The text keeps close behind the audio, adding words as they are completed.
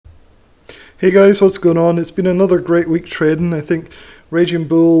Hey guys, what's going on? It's been another great week trading. I think Raging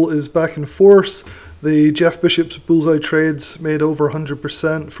Bull is back in force. The Jeff Bishop's bullseye trades made over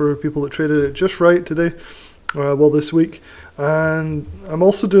 100% for people that traded it just right today, this week. And I'm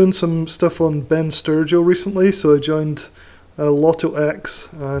also doing some stuff on Ben Sturgill recently, so I joined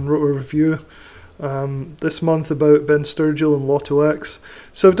LottoX and wrote a review this month about Ben Sturgill and LottoX.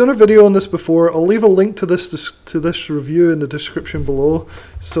 So I've done a video on this before. I'll leave a link to this review in the description below.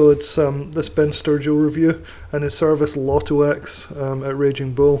 So it's this Ben Sturgill review and his service LottoX at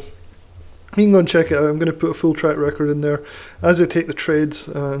Raging Bull. You can go and check it out. I'm going to put a full track record in there as I take the trades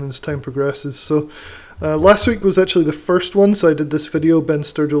and as time progresses. So last week was actually the first one, so I did this video, Ben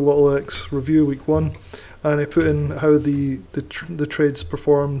Sturgill LottoX review week 1, and I put in how the trades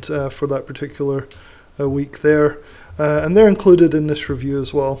performed for that particular week there, and they're included in this review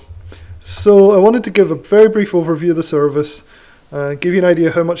as well. So I wanted to give a very brief overview of the service, give you an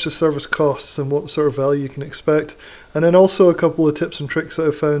idea how much the service costs and what sort of value you can expect, and then also a couple of tips and tricks that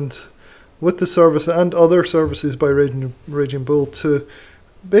I found with the service and other services by Raging Bull to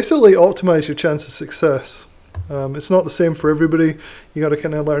basically optimize your chance of success. It's not the same for everybody. You got to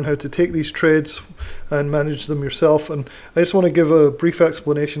kind of learn how to take these trades and manage them yourself. And I just want to give a brief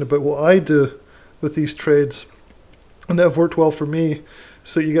explanation about what I do with these trades and that have worked well for me,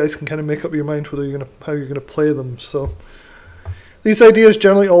 so you guys can kind of make up your mind whether how you're gonna play them. So these ideas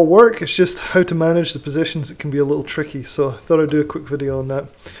generally all work. It's just how to manage the positions that can be a little tricky. So I thought I'd do a quick video on that.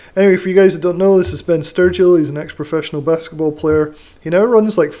 Anyway, for you guys that don't know, this is Ben Sturgill. He's an ex-professional basketball player. He now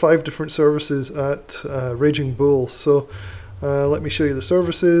runs like 5 different services at Raging Bull. So let me show you the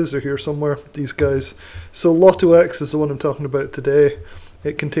services. They're here somewhere, these guys. So LottoX is the one I'm talking about today.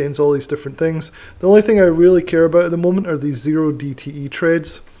 It contains all these different things. The only thing I really care about at the moment are these 0 DTE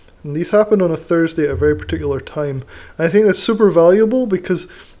trades. And these happen on a Thursday at a very particular time. And I think that's super valuable because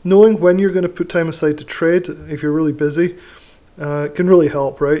knowing when you're going to put time aside to trade, if you're really busy, can really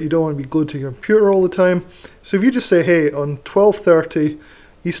help, right? You don't want to be glued to your computer all the time. So if you just say, hey, on 12:30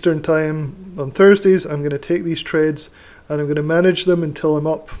 Eastern time on Thursdays, I'm going to take these trades and I'm going to manage them until I'm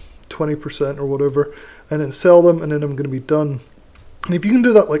up 20% or whatever, and then sell them, and then I'm going to be done. And if you can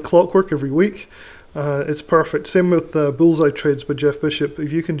do that like clockwork every week, it's perfect. Same with bullseye trades by Jeff Bishop.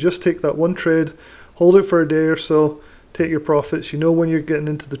 If you can just take that one trade, hold it for a day or so, take your profits, you know when you're getting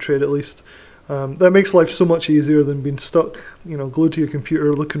into the trade at least. That makes life so much easier than being stuck, glued to your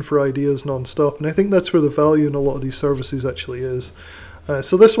computer looking for ideas non-stop. And I think that's where the value in a lot of these services actually is.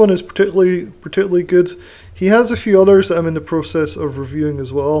 So this one is particularly good. He has a few others that I'm in the process of reviewing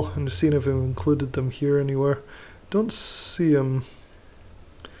as well. I'm just seeing if I've included them here anywhere. Don't see them.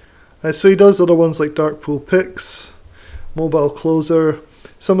 So he does other ones like Dark Pool Picks, Mobile Closer,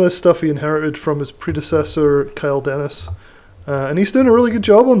 some of this stuff he inherited from his predecessor, Kyle Dennis. And he's doing a really good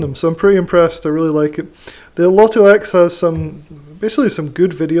job on them, so I'm pretty impressed. I really like it. The LottoX has basically some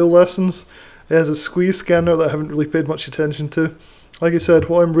good video lessons. It has a squeeze scanner that I haven't really paid much attention to. Like I said,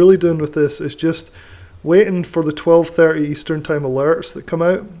 what I'm really doing with this is just waiting for the 12:30 Eastern time alerts that come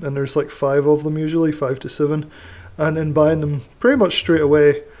out, and there's like 5 of them usually, 5 to 7, and then buying them pretty much straight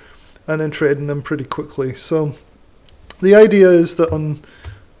away, and then trading them pretty quickly. So the idea is that on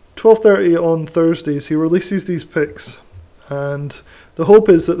 12:30 on Thursdays he releases these picks, and the hope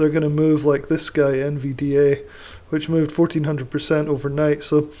is that they're going to move like this guy NVDA, which moved 1400% overnight.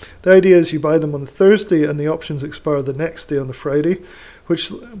 So the idea is you buy them on the Thursday and the options expire the next day on the Friday,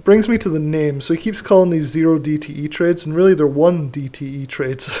 which brings me to the name. So he keeps calling these 0 DTE trades, and really they're 1 DTE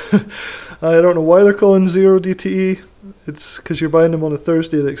trades. I don't know why they're calling 0 DTE. It's because you're buying them on a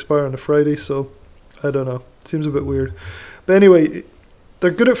Thursday, they expire on a Friday, so I don't know. Seems a bit weird. But anyway,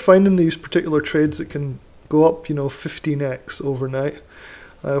 they're good at finding these particular trades that can go up, 15x overnight,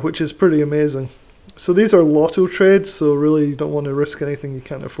 which is pretty amazing. So these are lotto trades, so really you don't want to risk anything you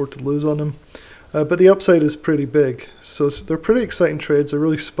can't afford to lose on them. But the upside is pretty big. So they're pretty exciting trades, they're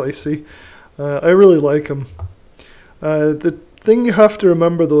really spicy. I really like them. The thing you have to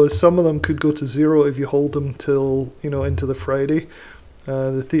remember though is some of them could go to 0 if you hold them till into the Friday.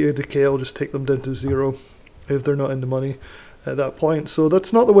 The theta decay will just take them down to 0 if they're not in the money at that point. So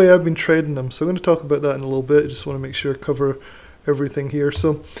that's not the way I've been trading them. So I'm going to talk about that in a little bit. I just want to make sure I cover everything here.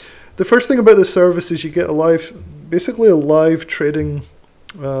 So the first thing about this service is you get basically a live trading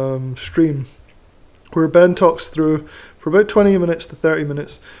stream where Ben talks through for about 20 minutes to 30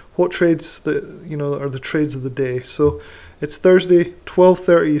 minutes what trades that are the trades of the day. So it's Thursday,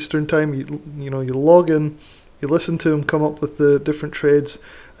 12:30 Eastern time. You log in, you listen to him come up with the different trades,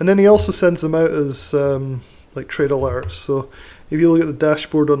 and then he also sends them out as like trade alerts. So if you look at the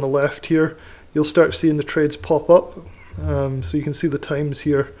dashboard on the left here, you'll start seeing the trades pop up. So you can see the times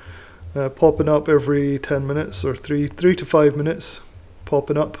here popping up every 10 minutes or 3 to 5 minutes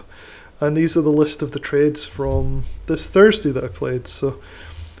popping up. And these are the list of the trades from this Thursday that I played. So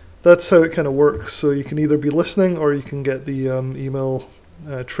that's how it kind of works. So you can either be listening or you can get the email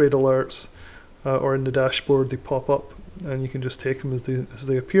trade alerts, or in the dashboard they pop up, and you can just take them as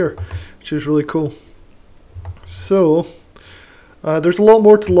they appear, which is really cool. So there's a lot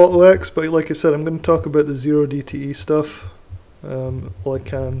more to LottoX, but like I said, I'm going to talk about the 0 DTE stuff all I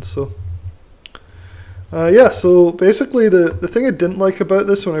can. So yeah, so basically the thing I didn't like about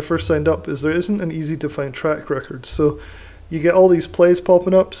this when I first signed up is there isn't an easy to find track record. So you get all these plays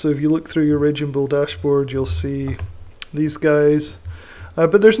popping up, so if you look through your Raging Bull dashboard, you'll see these guys,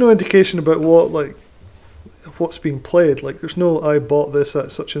 but there's no indication about what's being played. Like, there's no I bought this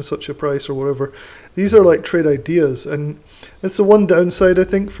at such and such a price or whatever. These are like trade ideas, and it's the one downside I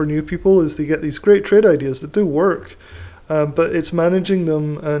think for new people is they get these great trade ideas that do work, but it's managing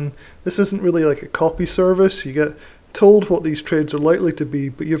them, and this isn't really like a copy service. You get told what these trades are likely to be,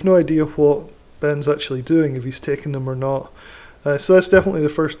 but you have no idea what Ben's actually doing, if he's taking them or not. So that's definitely the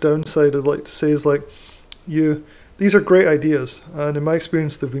first downside I'd like to say is like these are great ideas, and in my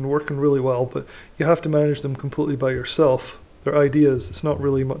experience they've been working really well, but you have to manage them completely by yourself. They're ideas. It's not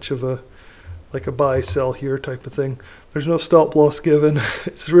really much of a buy sell here type of thing. There's no stop loss given.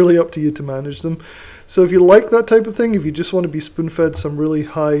 It's really up to you to manage them. So if you like that type of thing, if you just want to be spoon fed some really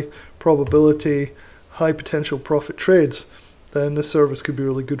high probability, high potential profit trades, then this service could be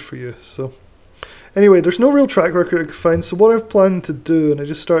really good for you. So anyway, there's no real track record I could find, so what I've planned to do, and I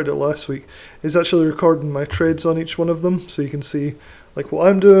just started it last week, is actually recording my trades on each one of them, so you can see like what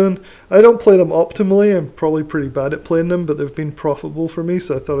I'm doing. I don't play them optimally. I'm probably pretty bad at playing them, but they've been profitable for me,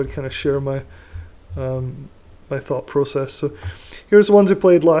 so I thought I'd kind of share my my thought process. So here's the ones I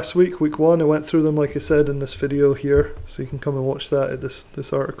played last week, week 1. I went through them like I said in this video here, so you can come and watch that at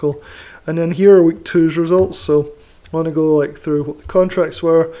this article. And then here are week 2's results. So I want to go like through what the contracts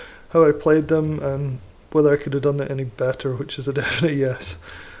were, how I played them, and whether I could have done it any better, which is a definite yes.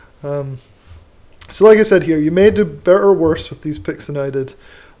 So like I said here, you may do better or worse with these picks than I did.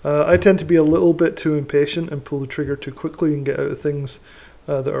 I tend to be a little bit too impatient and pull the trigger too quickly and get out of things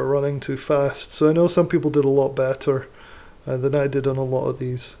that are running too fast. So I know some people did a lot better than I did on a lot of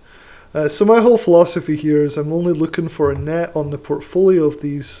these. So my whole philosophy here is I'm only looking for a net on the portfolio of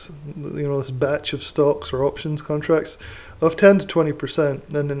these, this batch of stocks or options contracts of 10 to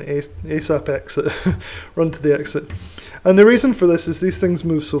 20%, and then ASAP exit, run to the exit. And the reason for this is these things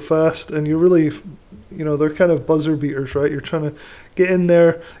move so fast, and you really, they're kind of buzzer beaters, right? You're trying to get in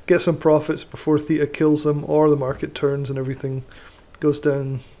there, get some profits before theta kills them, or the market turns and everything goes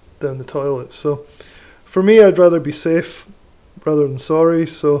down the toilet. So for me, I'd rather be safe rather than sorry.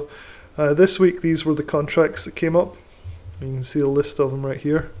 So this week, these were the contracts that came up. You can see a list of them right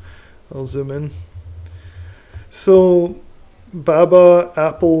here. I'll zoom in. So BABA,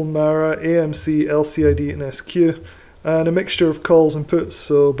 Apple, Mara, AMC, LCID, and SQ, and a mixture of calls and puts.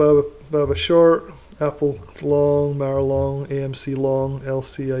 So BABA short, Apple long, Mara long, AMC long,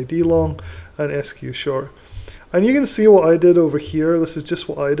 LCID long, and SQ short. And you can see what I did over here. This is just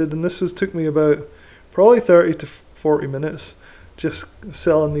what I did, and took me about probably 30 to 40 minutes just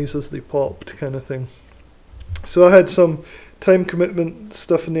selling these as they popped kind of thing. So I had some time commitment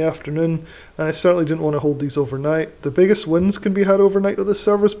stuff in the afternoon, and I certainly didn't want to hold these overnight. The biggest wins can be had overnight with this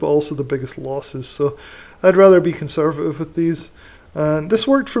service, but also the biggest losses. So I'd rather be conservative with these. And this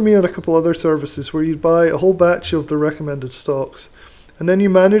worked for me on a couple other services where you'd buy a whole batch of the recommended stocks, and then you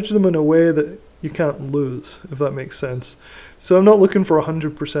manage them in a way that you can't lose, if that makes sense. So I'm not looking for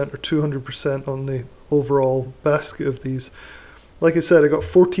 100% or 200% on the overall basket of these. Like I said, I got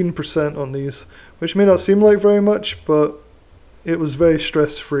 14% on these, which may not seem like very much, but it was very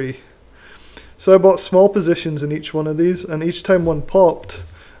stress-free. So I bought small positions in each one of these, and each time one popped,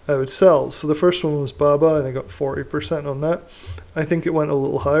 I would sell. So the first one was BABA, and I got 40% on that. I think it went a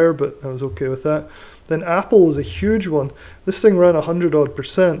little higher, but I was okay with that. Then Apple was a huge one. This thing ran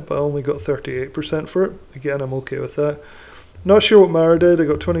 100-odd%, but I only got 38% for it. Again, I'm okay with that. Not sure what Mara did. I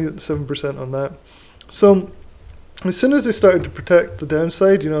got 27% on that. So as soon as I started to protect the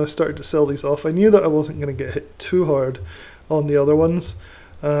downside, I started to sell these off. I knew that I wasn't going to get hit too hard on the other ones.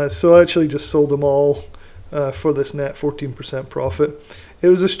 So I actually just sold them all for this net 14% profit. It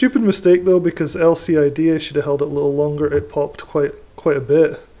was a stupid mistake though, because LCID, I should have held it a little longer. It popped quite a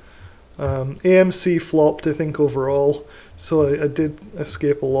bit. AMC flopped, I think, overall. So I did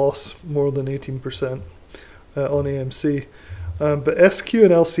escape a loss more than 18% on AMC. But SQ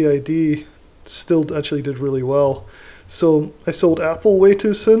and LCID still actually did really well. So I sold Apple way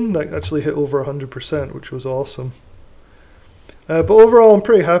too soon. That actually hit over 100%, which was awesome. But overall, I'm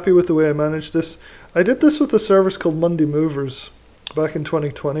pretty happy with the way I managed this. I did this with a service called Monday Movers back in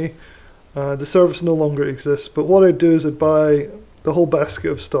 2020. The service no longer exists, but what I'd do is I'd buy the whole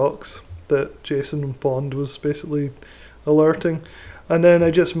basket of stocks that Jason Bond was basically alerting, and then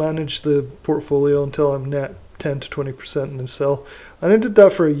I just manage the portfolio until I'm net 10 to 20% and then sell. And I did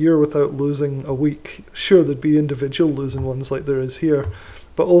that for a year without losing a week. Sure, there'd be individual losing ones like there is here,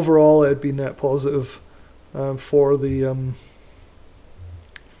 but overall I'd be net positive for the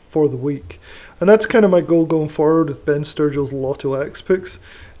week. And that's kind of my goal going forward with Ben Sturgill's LottoX picks,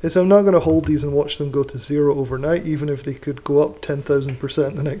 is I'm not going to hold these and watch them go to zero overnight, even if they could go up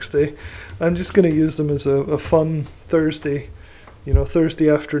 10,000% the next day. I'm just going to use them as a fun Thursday, Thursday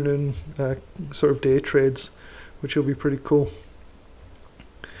afternoon sort of day trades, which will be pretty cool.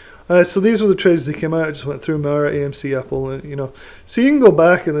 So these were the trades that came out. I just went through Mara, AMC, Apple, So you can go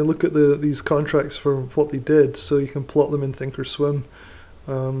back and then look at these contracts for what they did, so you can plot them in Thinkorswim,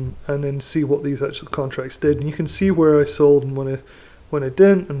 and then see what these actual contracts did. And you can see where I sold and when I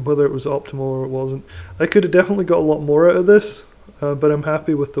didn't, and whether it was optimal or it wasn't. I could have definitely got a lot more out of this, but I'm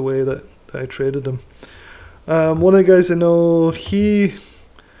happy with the way that I traded them. One of the guys I know, he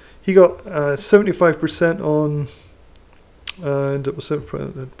got 75% on, and it was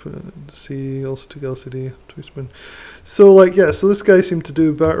 7%, C, also took LCD, twist. So so this guy seemed to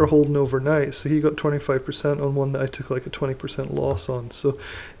do better holding overnight, so he got 25% on one that I took like a 20% loss on. So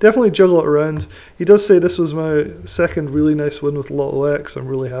definitely juggle it around. He does say this was my second really nice win with LottoX. I'm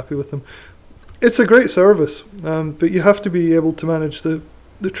really happy with him. It's a great service, but you have to be able to manage the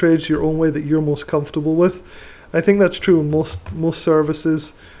trades your own way that you're most comfortable with. I think that's true in most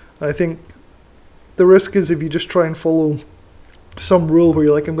services. I think the risk is if you just try and follow some rule where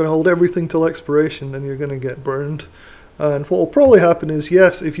you're like, I'm going to hold everything till expiration, then you're going to get burned. And what will probably happen is,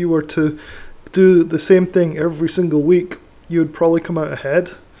 yes, if you were to do the same thing every single week, you would probably come out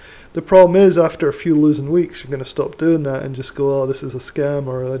ahead. The problem is, after a few losing weeks, you're going to stop doing that and just go, oh, this is a scam,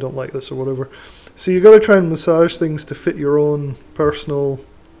 or I don't like this, or whatever. So you've got to try and massage things to fit your own personal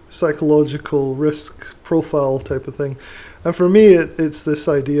psychological risk profile type of thing. And for me, it's this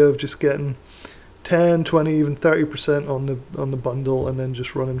idea of just getting 10, 20, even 30% on the bundle, and then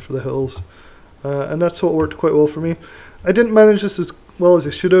just running for the hills. And that's what worked quite well for me. I didn't manage this as well as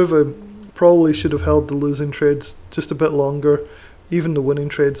I should have. I probably should have held the losing trades just a bit longer, even the winning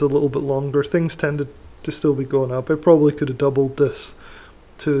trades a little bit longer. Things tended to still be going up. I probably could have doubled this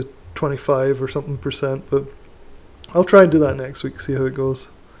to 25 or something percent, but I'll try and do that next week, see how it goes.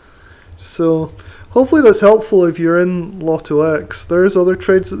 So hopefully that's helpful if you're in LottoX. There's other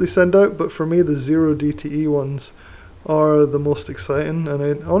trades that they send out, but for me the 0 DTE ones are the most exciting, and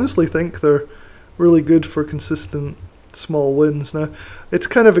I honestly think they're really good for consistent small wins. Now, it's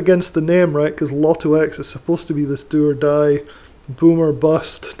kind of against the name, right, because LottoX is supposed to be this do or die, boom or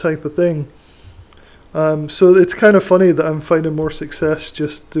bust type of thing. So it's kind of funny that I'm finding more success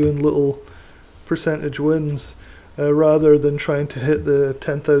just doing little percentage wins, rather than trying to hit the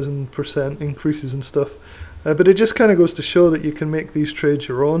 10,000% increases and stuff. But it just kind of goes to show that you can make these trades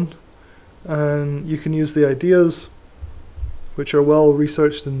your own, and you can use the ideas, which are well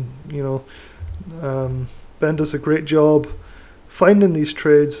researched, and Ben does a great job finding these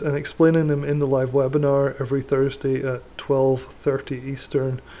trades and explaining them in the live webinar every Thursday at 12:30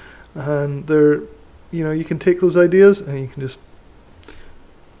 Eastern. And they're, you can take those ideas and you can just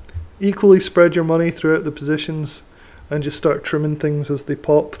equally spread your money throughout the positions and just start trimming things as they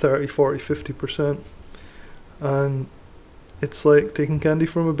pop 30, 40, 50%. And it's like taking candy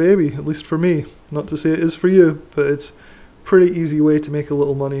from a baby, at least for me. Not to say it is for you, but it's pretty easy way to make a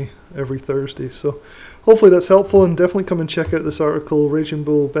little money every Thursday. So hopefully that's helpful, and definitely come and check out this article, Raging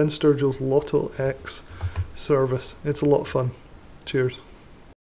Bull, Ben Sturgill's LottoX service. It's a lot of fun. Cheers.